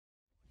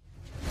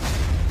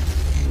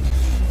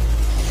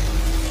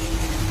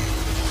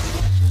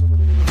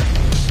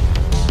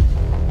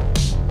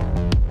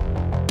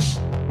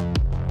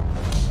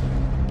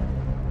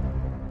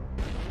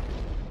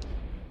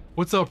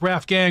What's up,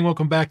 Raf Gang?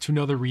 Welcome back to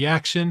another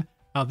reaction.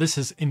 This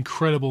is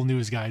incredible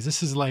news, guys.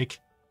 This is like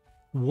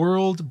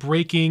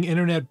world-breaking,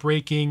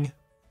 internet-breaking,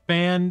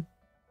 fan-gasm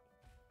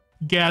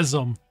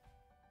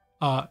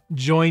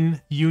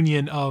join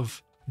union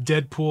of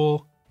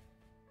Deadpool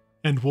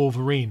and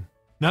Wolverine.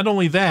 Not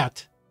only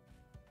that,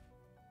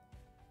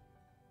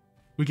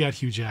 we got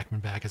Hugh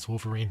Jackman back as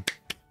Wolverine.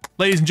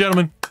 Ladies and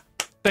gentlemen,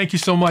 thank you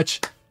so much.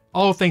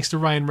 All thanks to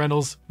Ryan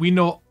Reynolds. We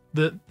know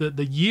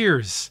the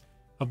years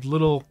of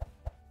little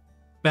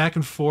back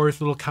and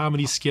forth, little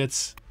comedy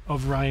skits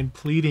of Ryan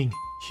pleading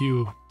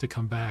Hugh to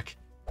come back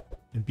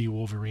and be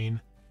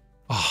Wolverine.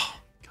 Oh,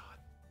 God.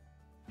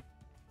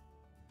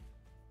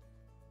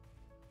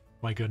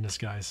 My goodness,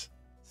 guys.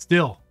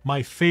 Still,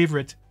 my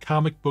favorite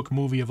comic book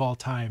movie of all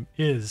time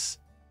is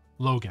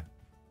Logan.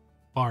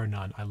 Bar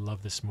none. I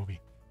love this movie.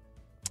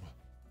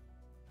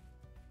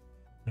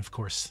 And of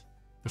course,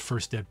 the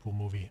first Deadpool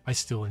movie, I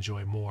still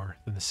enjoy more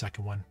than the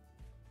second one.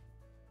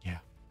 Yeah.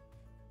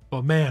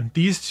 But man,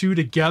 these two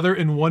together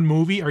in one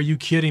movie, are you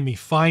kidding me?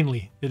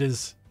 Finally, it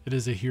is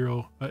a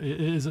hero.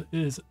 It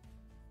is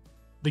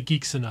the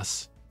geeks in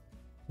us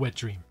wet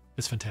dream.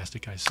 It's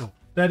fantastic, guys. So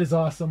that is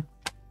awesome.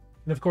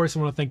 And of course, I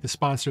want to thank the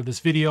sponsor of this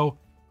video,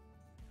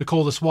 The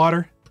Coldest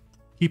Water.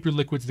 Keep your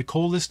liquids the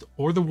coldest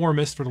or the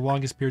warmest for the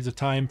longest periods of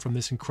time from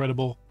this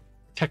incredible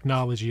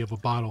technology of a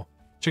bottle.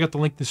 Check out the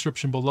link in the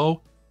description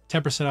below.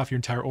 10% off your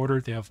entire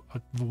order. They have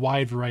a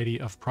wide variety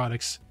of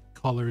products,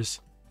 colors,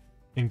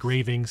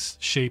 engravings,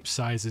 shapes,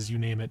 sizes, you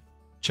name it.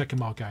 Check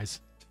them out, guys.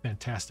 It's a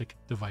fantastic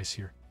device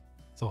here.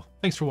 So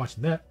thanks for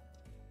watching that.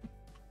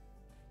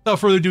 Without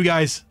further ado,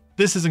 guys,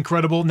 this is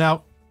incredible.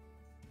 Now,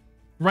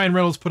 Ryan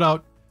Reynolds put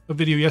out a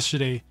video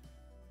yesterday,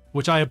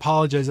 which I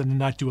apologize I did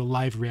not do a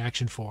live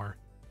reaction for.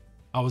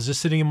 I was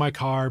just sitting in my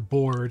car,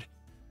 bored,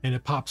 and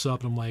it pops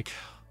up, and I'm like,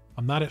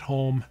 I'm not at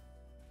home.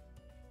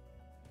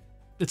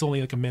 It's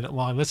only like a minute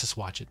long. Let's just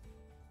watch it.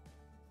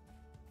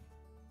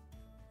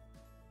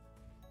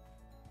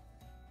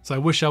 So I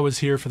wish I was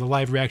here for the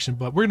live reaction,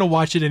 but we're going to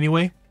watch it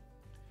anyway.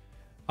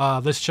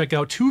 Let's check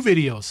out two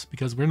videos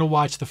because we're going to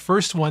watch the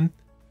first one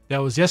that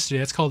was yesterday.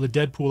 That's called the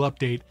Deadpool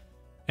update.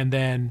 And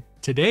then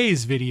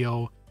today's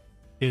video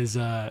is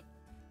the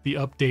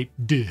update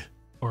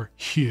or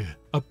Hugh,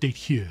 update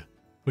Hugh,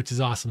 which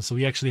is awesome. So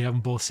we actually have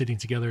them both sitting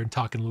together and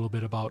talking a little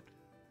bit about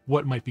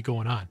what might be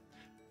going on.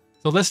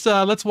 So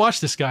let's watch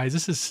this, guys.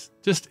 This is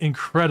just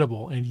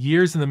incredible and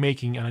years in the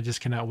making, and I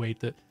just cannot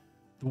wait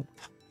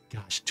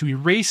gosh, to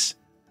erase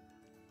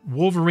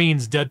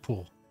Wolverine's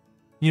Deadpool.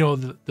 You know,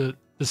 the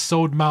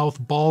sewed mouth,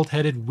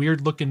 bald-headed,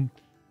 weird-looking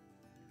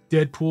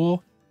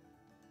Deadpool.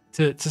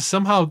 To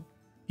somehow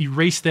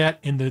erase that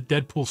in the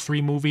Deadpool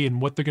 3 movie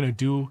and what they're gonna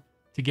do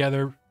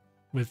together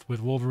with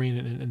Wolverine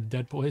and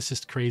Deadpool. It's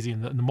just crazy.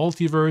 And the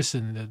multiverse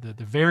and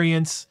the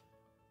variants.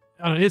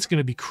 I don't know, it's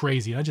gonna be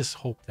crazy. I just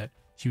hope that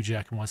Hugh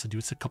Jackman wants to do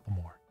it's a couple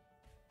more.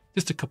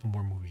 Just a couple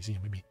more movies. You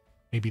know,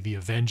 maybe the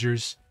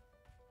Avengers.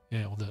 You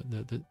know,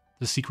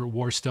 the Secret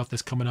War stuff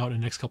that's coming out in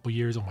the next couple of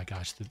years. Oh my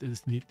gosh,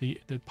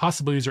 the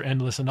possibilities are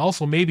endless. And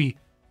also maybe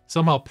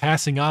somehow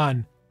passing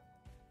on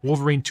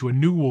Wolverine to a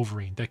new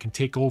Wolverine that can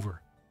take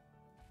over.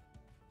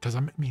 Because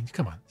I mean,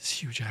 come on,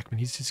 this Hugh Jackman,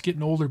 he's just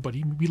getting older, but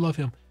we love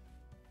him.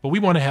 But we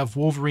want to have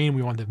Wolverine,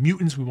 we want the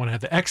mutants, we want to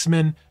have the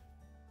X-Men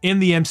in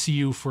the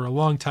MCU for a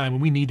long time,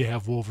 and we need to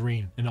have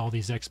Wolverine in all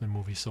these X-Men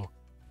movies. So,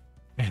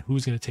 man,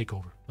 who's going to take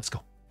over? Let's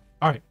go.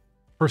 All right,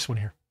 first one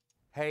here.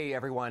 Hey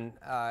everyone,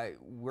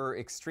 we're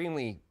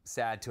extremely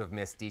sad to have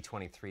missed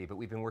D23, but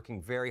we've been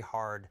working very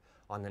hard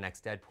on the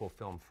next Deadpool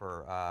film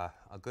for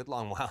a good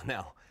long while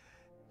now.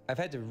 I've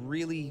had to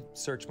really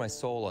search my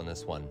soul on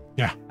this one.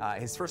 Yeah.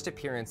 His first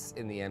appearance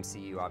in the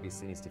MCU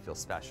obviously needs to feel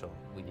special.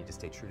 We need to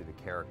stay true to the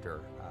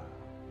character,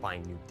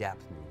 find new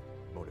depth, new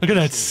motivation. Look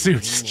at that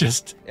suit,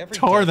 just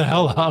tore the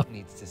hell up.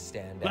 Needs to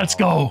stand Let's out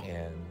go.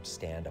 And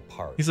stand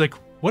apart. He's like,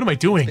 what am I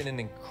doing? It's been an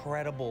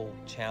incredible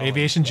challenge.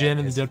 Aviation Gin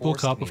and the Deadpool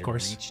Cup, of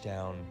course. Reach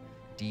down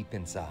deep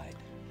inside.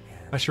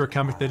 Not sure what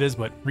comic that is,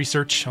 but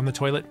research on the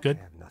toilet, good.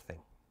 I have nothing.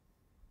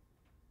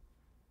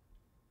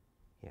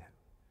 Yeah.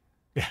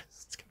 Yeah.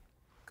 It's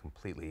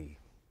completely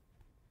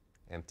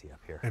empty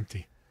up here.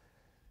 Empty.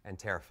 And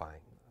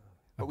terrifying.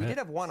 But we did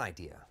have one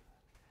idea.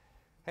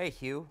 Hey,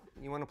 Hugh,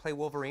 you want to play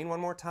Wolverine one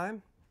more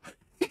time?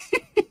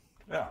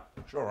 Yeah,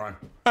 sure, Ryan.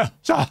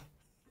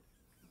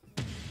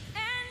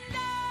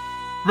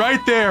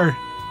 Right there.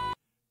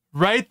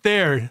 Right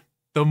there.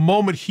 The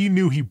moment he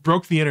knew he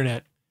broke the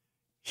internet,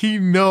 he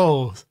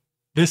knows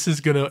this is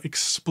going to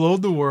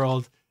explode the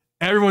world.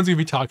 Everyone's going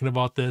to be talking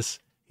about this.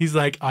 He's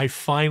like, I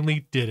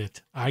finally did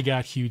it. I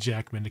got Hugh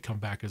Jackman to come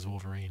back as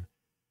Wolverine.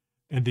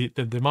 And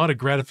the amount of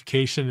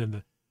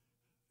gratification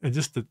and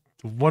just the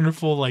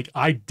wonderful, like,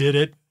 I did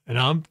it, and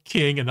I'm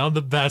king, and I'm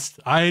the best.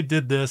 I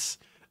did this.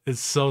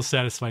 It's so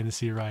satisfying to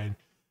see, Ryan.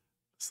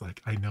 It's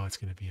like, I know it's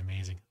going to be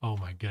amazing. Oh,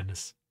 my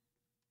goodness.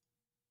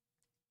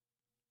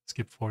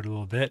 Skip forward a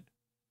little bit.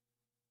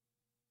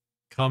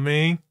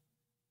 Coming.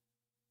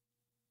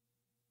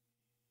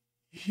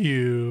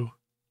 Hugh.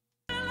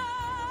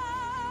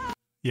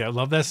 Yeah, I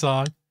love that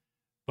song.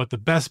 But the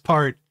best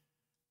part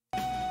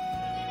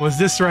was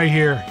this right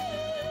here.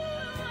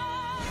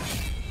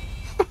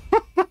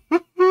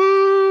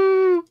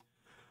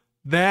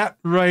 That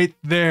right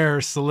there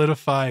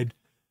solidified.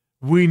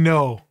 We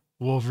know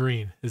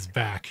Wolverine is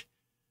back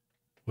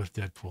with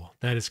Deadpool.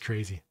 That is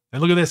crazy.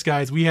 And look at this,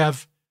 guys. We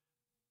have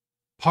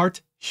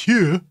part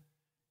Hugh.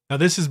 Now,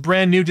 this is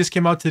brand new. Just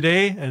came out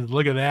today. And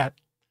look at that.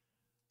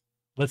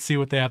 Let's see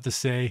what they have to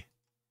say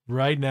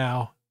right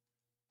now.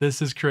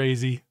 This is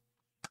crazy.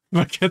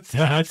 Look at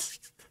that.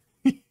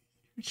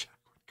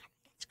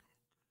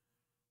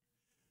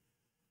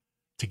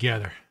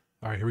 Together.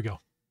 All right, here we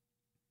go.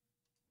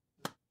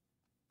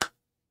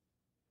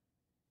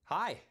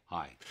 Hi.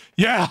 Hi.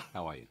 Yeah.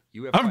 How are you?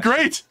 You have I'm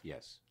questions? great.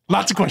 Yes.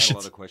 Lots of I had a questions.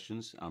 lot of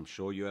questions. I'm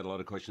sure you had a lot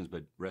of questions,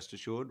 but rest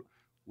assured,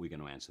 we're going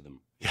to answer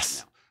them.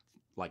 Yes. Now,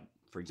 like,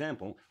 for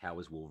example, how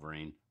is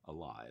Wolverine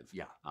alive?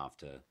 Yeah.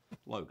 After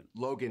Logan.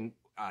 Logan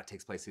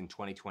takes place in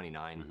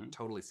 2029.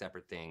 Totally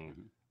separate thing.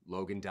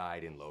 Logan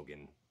died in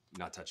Logan.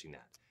 Not touching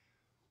that.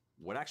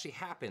 What actually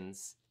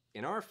happens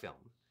in our film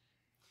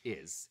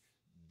is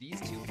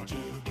these two.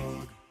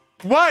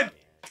 What?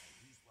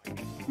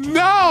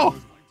 No!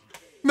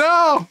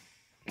 No!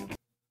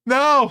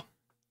 No!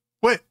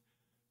 Wait.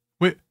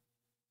 Wait.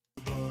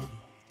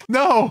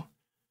 No!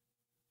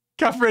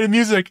 Copyrighted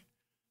music.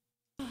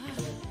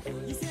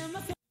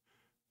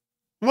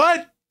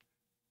 What?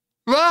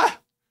 Ah!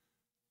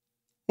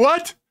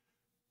 What?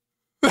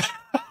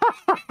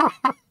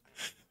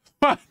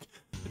 What?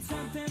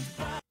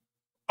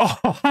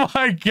 Oh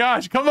my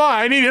gosh. Come on.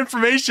 I need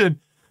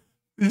information.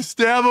 You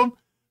stab him.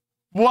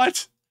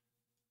 What?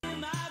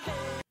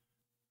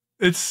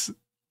 It's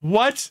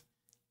what?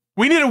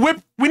 We need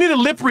a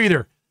lip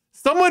reader.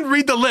 Someone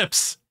read the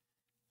lips.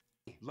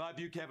 Love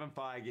you, Kevin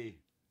Feige.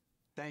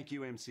 Thank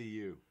you,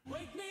 MCU.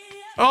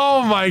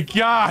 Oh my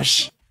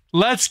gosh.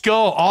 Let's go.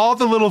 All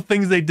the little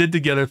things they did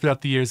together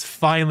throughout the years,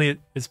 finally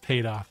it's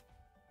paid off.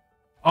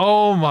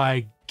 Oh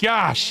my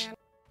gosh.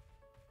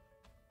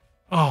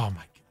 Oh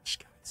my gosh,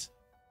 guys.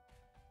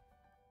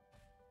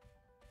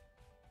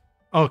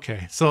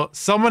 Okay, so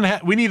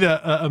we need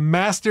a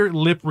master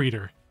lip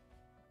reader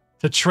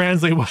to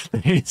translate what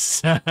they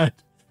said.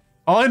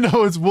 All I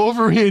know is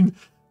Wolverine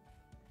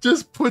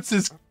just puts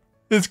his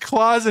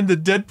claws into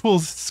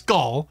Deadpool's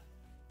skull.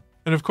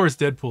 And of course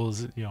Deadpool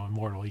is,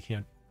 immortal. He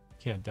can't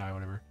die,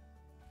 whatever.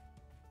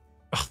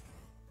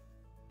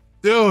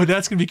 Dude,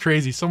 that's gonna be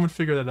crazy. Someone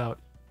figure that out.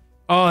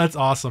 Oh, that's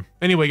awesome.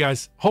 Anyway,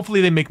 guys,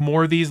 hopefully they make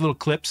more of these little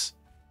clips.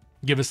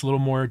 Give us a little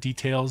more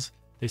details.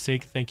 They say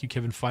thank you,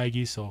 Kevin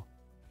Feige. So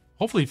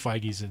hopefully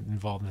Feige's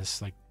involved in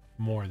this like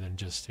more than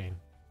just saying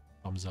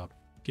thumbs up.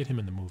 Get him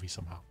in the movie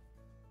somehow.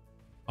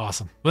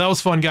 Awesome. Well, that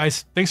was fun,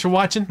 guys. Thanks for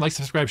watching. Like,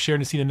 subscribe, share,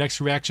 and to see the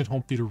next reaction,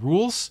 Home Theater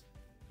Rules.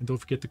 And don't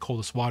forget the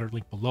coldest water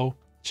link below.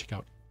 Check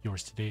out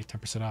yours today.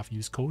 10% off.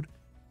 Use code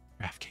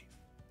Rafcave.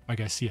 All right,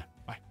 guys. See ya.